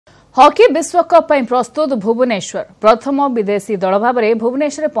Hockey विश्वकप पर प्रस्तुत भुवनेश्वर प्रथम विदेशी दल भाव में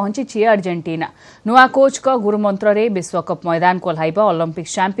भुवनेश्वर पहुंची अर्जेंटीना नुआ कोच का गुरुमंत्र रे विश्वकप मैदान को ओह्लाइब ओलंपिक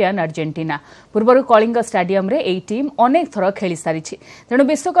चैंपियन अर्जेंटीना। पूर्व कलिंग स्टाडियम रे एही टीम अनेक थर खेली सारी तेणु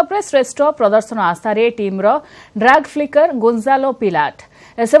विश्वकप रे श्रेष्ठ प्रदर्शन आशा रे टीम रो drag flicker Gonzalo plot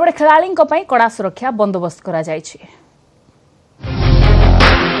Sebade खेलाड़ी कड़ा सुरक्षा बंदोबस्त करा जायछि।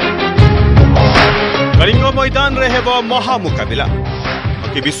 कलिंग मैदान रे हेबो महा मुकाबिला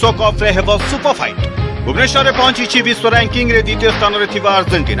कि विश्वकप रे हेबो सुपर फाइट। भुवनेश्वर रे पहुंची विश्व रैंकिंग रे द्वितीय स्थान रे थिबा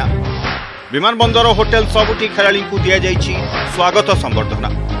अर्जेंटीना। विमानबंदर होटेल सबुटी खेलाड़ी को दिया जायछि स्वागत संबर्धना।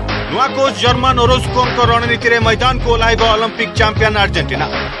 नुआ कोच जर्मन ओरोजको रणनीति रे मैदान को ओह्लाइब Olympic champion Argentina.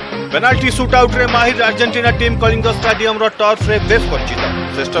 Penalty shootout रे माहिर अर्जेंटीना टीम कलिंग स्टाडियम रो टर्फ रे बेस परिचित।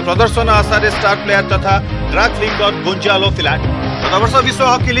 श्रेष्ठ प्रदर्शन आशा रे स्टार प्लेयर तथा ड्रैग फ्लिकर गोंजालो पिलाट गत वर्ष विश्व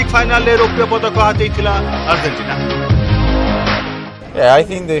हॉकी लीग फाइनल रे रौप्य पदक हातेइथिला Argentina. Yeah, I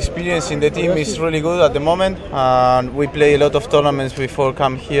think the experience in the team is really good at the moment, and we play a lot of tournaments before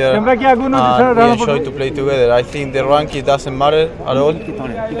come here. And we enjoy to play together. I think the ranking doesn't matter at all.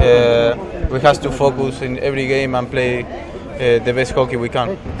 We have to focus in every game and play the best hockey we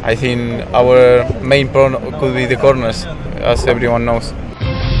can. I think our main problem could be the corners, as everyone knows.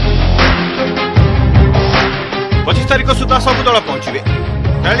 25 तारिख सुधा सब दल पहुंचे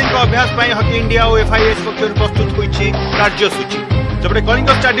खेलाड़ी अभ्यास hockey India और FIH पक्ष प्रस्तुत होती कार्यसूची। जबड़े कलिंग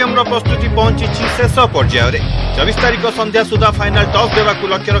स्टाडियम प्रस्तुति पहुंची शेष पर्यायर 24 तारिख संध्या सुधा फाइनाल टॉस देवा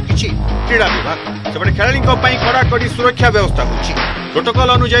लक्ष्य रखी क्रीड़ा विभाग। जबड़े खेलाड़ी कड़ाकड़ी सुरक्षा व्यवस्था होती प्रोटोकॉल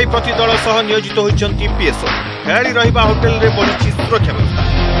अनुसार प्रति दल सह नियोजित होती PSO। खेलाड़ी रहिबा होटेल रे बढ़ी सुरक्षा व्यवस्था।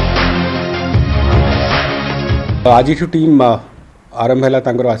 आज टीम आरंभ है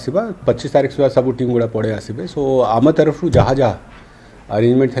आसवा 25 तारिख सुधा सब टीम गुड़ा पड़े आसबे। सो आम तरफ जहाँ जहाँ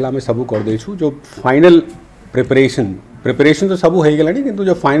अरेंजमेंट है सब कर देछु। जो फाइनल प्रिपरेशन तो सब हो गला किंतु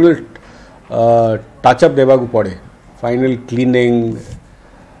जो फाइनल टचअप देवा को पड़े फाइनल क्लीनिंग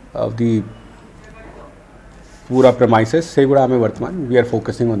ऑफ दी पूरा प्रेमाइसेस से गुड़ा हमें वर्तमान we are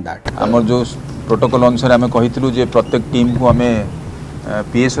focusing on that. आमर जो प्रोटोकॉल अनुसार आम कही जे प्रत्येक टीम को आम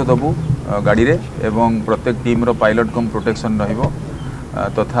PSO दबू गाड़ी रे एवं प्रत्येक टीम रो पायलट कम प्रोटेक्शन रहिबो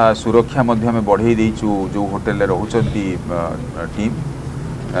तथा सुरक्षा मध्य आम बढ़ई देचु। जो होटेल रोचंती टीम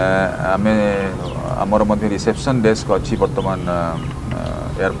आमे आमर मध्य रिसेप्शन डेस्क अच्छी वर्तमान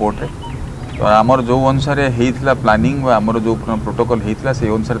एयरपोर्ट रे। तो आमर जो अनुसार होता प्लानिंग आमर जो प्रोटोकॉल होता से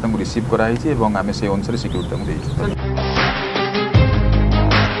अनुसार रिसीव कराई आम से अनुसार सिक्योरिटी देचु।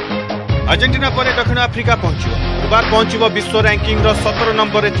 अर्जेंटीना पर दक्षिण आफ्रिका गुरुवार पहुंचो विश्व रैंकिंग 17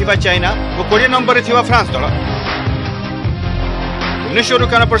 नंबर रे थिबा चाइना और 20 नंबर रे थिबा फ्रांस दल। भुवनेश्वर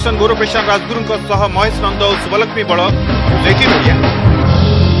कैमरा पर्सन गौरव प्रसाद राजगुरु महेश नंद और शुभलक्ष्मी बड़ 18 ओडिया।